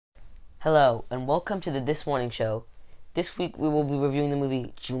Hello, and welcome to the This Morning Show. This week we will be reviewing the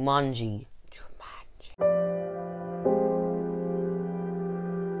movie Jumanji.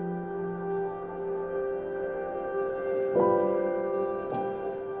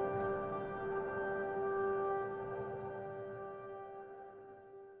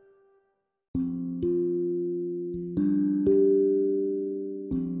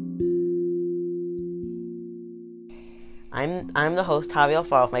 I'm the host, Javi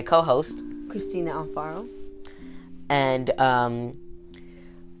Alfaro, with my co-host, Christina Alfaro. And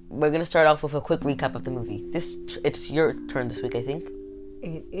we're going to start off with a quick recap of the movie. It's your turn this week, I think.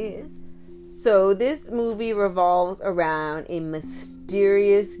 It is. So this movie revolves around a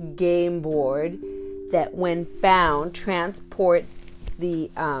mysterious game board that, when found, transports the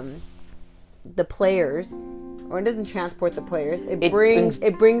players. Or it doesn't transport the players. It brings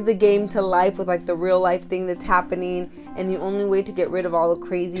the game to life with like the real life thing that's happening, and the only way to get rid of all the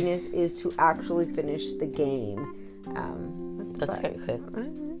craziness is to actually finish the game. That's okay.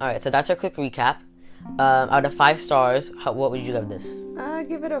 All right, so that's our quick recap. Out of 5 stars, what would you give this? I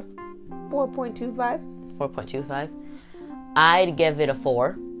give it a 4.25. 4.25. I'd give it a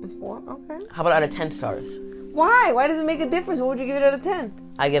 4. 4, okay. How about out of 10 stars? Why? Why does it make a difference? What would you give it out of 10?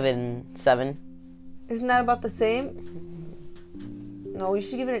 I give it a 7. Isn't that about the same? No, you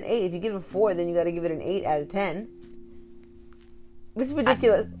should give it an 8. If you give it a 4, then you got to give it an 8 out of 10. This is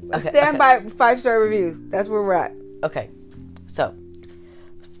ridiculous. Stand by 5-star reviews. That's where we're at. Okay. So,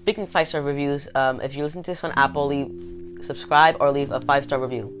 speaking of 5-star reviews, if you listen to this on Apple, subscribe or leave a 5-star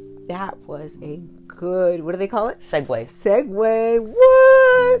review. That was a good, what do they call it? Segue.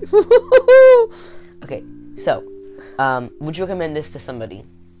 What? Okay. So, would you recommend this to somebody?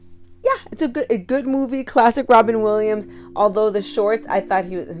 Yeah, it's a good movie, classic Robin Williams. Although the shorts, I thought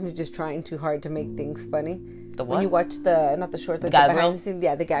he was just trying too hard to make things funny. The what? When you watch not the shorts, like the behind the scenes,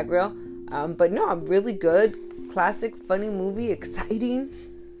 the gag reel. But no, really good, classic, funny movie, exciting.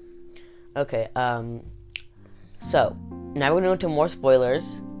 Okay. So now we're going to go into more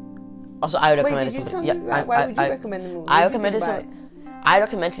spoilers. Also, I would recommend it to somebody. Why would you recommend the movie? I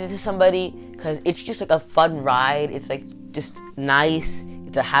recommended it to somebody because it's just like a fun ride. It's like just nice.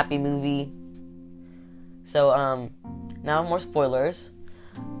 It's a happy movie. So, now more spoilers.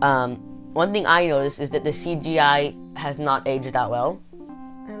 One thing I noticed is that the CGI has not aged that well.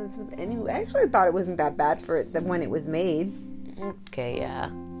 Anyway, I actually thought it wasn't that bad for when it was made. Okay, yeah.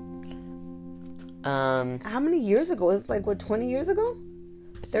 How many years ago? Was it like, 20 years ago?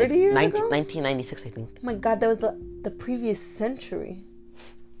 30 years ago? 1996, I think. Oh my God, that was the previous century.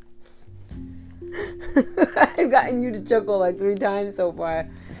 I've gotten you to chuckle like 3 times so far.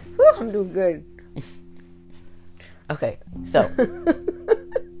 Whew, I'm doing good. Okay, so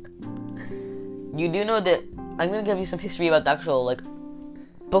you do know that I'm going to give you some history about the actual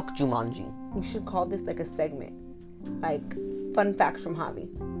book Jumanji. We should call this like a segment, like fun facts from Javi.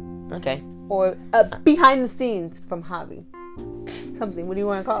 Okay. Or behind the scenes from Javi. Something. What do you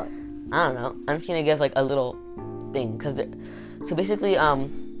want to call it? I don't know. I'm just going to give like a little thing so basically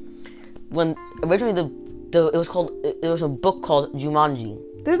when originally it was a book called Jumanji.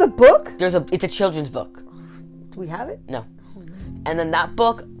 There's a book? It's a children's book. Do we have it? No. And then that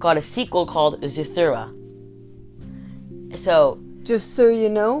book got a sequel called Zathura. So, just so you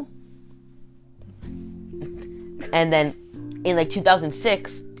know. And then in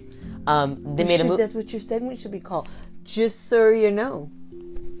 2006, they made a movie. That's what your segment should be called. Just so you know.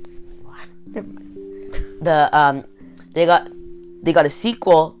 What? Never mind. They got a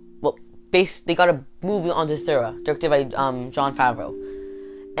sequel. They got a movie on Zathura, directed by Jon Favreau.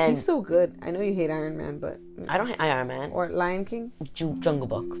 And he's so good. I know you hate Iron Man, but I don't hate Iron Man. Or Lion King. Jungle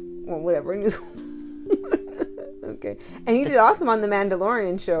Book. Or whatever. Okay. And he did awesome on the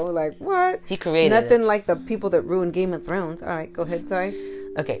Mandalorian show. Like, what? He created nothing like the people that ruined Game of Thrones. All right, go ahead. Sorry.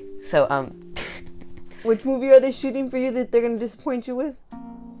 Okay, so which movie are they shooting for you that they're gonna disappoint you with?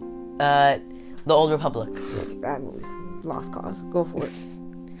 The Old Republic. That movie's lost cause. Go for it.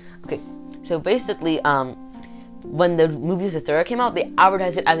 Okay, so basically, when the movie Zathura came out, they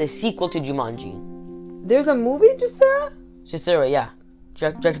advertised it as a sequel to Jumanji. There's a movie, Zathura? Zathura, yeah.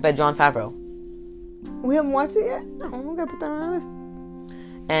 Directed by Jon Favreau. We haven't watched it yet? No, we gotta put that on our list.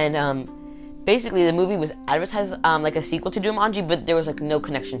 And, basically, the movie was advertised, like a sequel to Jumanji, but there was, no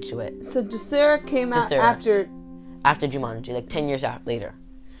connection to it. So Zathura came out after... After Jumanji, 10 years later.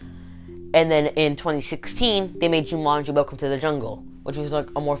 And then in 2016, they made Jumanji Welcome to the Jungle, which was a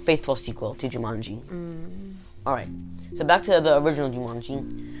more faithful sequel to Jumanji. Alright, so back to the original Jumanji.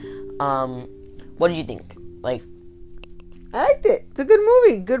 What did you think? I liked it. It's a good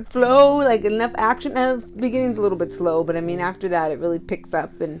movie. Good flow, enough action. The beginning's a little bit slow, but I mean, after that, it really picks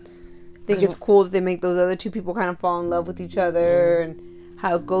up, and I think it's cool that they make those other two people kind of fall in love with each other and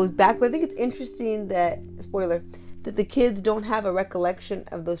how it goes back. But I think it's interesting that, spoiler, that the kids don't have a recollection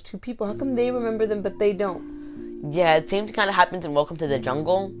of those two people. How come they remember them but they don't? Yeah, it seems to kind of happens in Welcome to the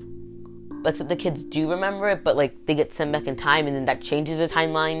Jungle. Except the kids do remember it, but like they get sent back in time, and then that changes the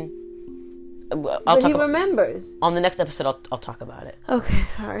timeline. But he remembers. On the next episode, I'll talk about it. Okay,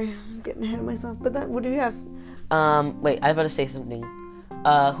 sorry, I'm getting ahead of myself. But what do you have? Wait, I was about to say something.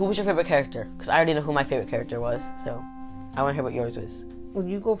 Who was your favorite character? Because I already know who my favorite character was, so I want to hear what yours was. Well,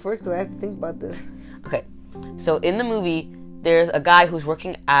 you go first, because I have to think about this. Okay, so in the movie, there's a guy who's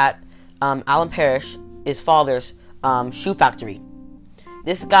working at Alan Parrish, his father's shoe factory.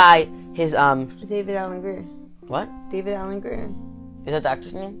 This guy, his David Alan Grier. What? David Alan Grier. Is that the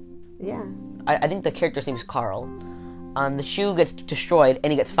actor's name? Yeah. I think the character's name is Carl. The shoe gets destroyed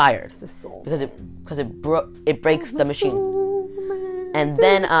and he gets fired It's a soul because it breaks the machine. And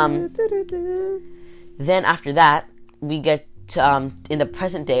then after that we get to, in the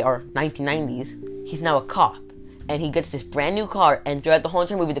present day or 1990s, he's now a cop and he gets this brand new car, and throughout the whole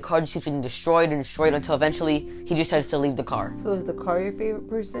entire movie the car just keeps getting destroyed and destroyed until eventually he decides to leave the car. So is the car your favorite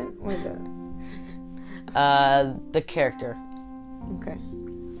person or the character? Okay.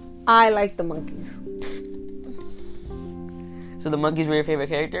 I like the monkeys. So the monkeys were your favorite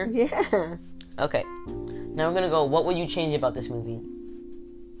character? Yeah. Okay. Now we're gonna go, what would you change about this movie?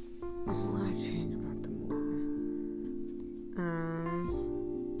 What would I change about the movie?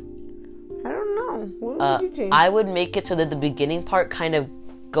 I don't know. What would you change? I would make it so that the beginning part kind of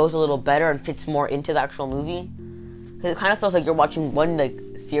goes a little better and fits more into the actual movie. Because it kind of feels like you're watching one like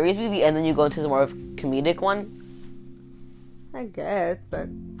serious movie and then you go into the more of comedic one. I guess, but I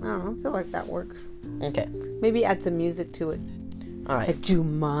don't know. I feel like that works. Okay. Maybe add some music to it. All right. Like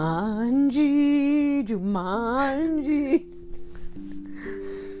Jumanji.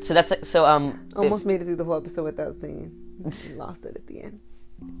 So that's like, so almost made it through the whole episode without singing. Lost it at the end.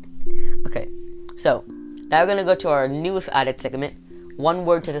 Okay. So now we're gonna go to our newest added segment. One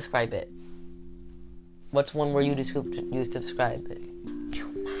word to describe it. What's one word you use to describe it?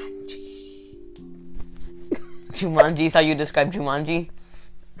 Jumanji is how you describe Jumanji?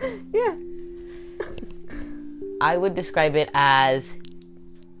 Yeah. I would describe it as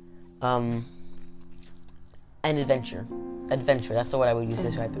an adventure. Adventure, that's the word I would use to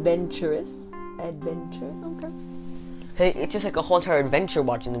describe it. Adventurous. Adventure, okay. It's just like a whole entire adventure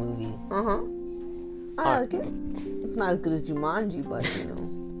watching the movie. Uh-huh. I like it. It's not as good as Jumanji, but you know.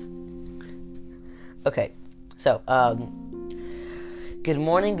 Okay. So, good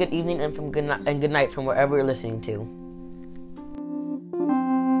morning, good evening, and good night from wherever you're listening to.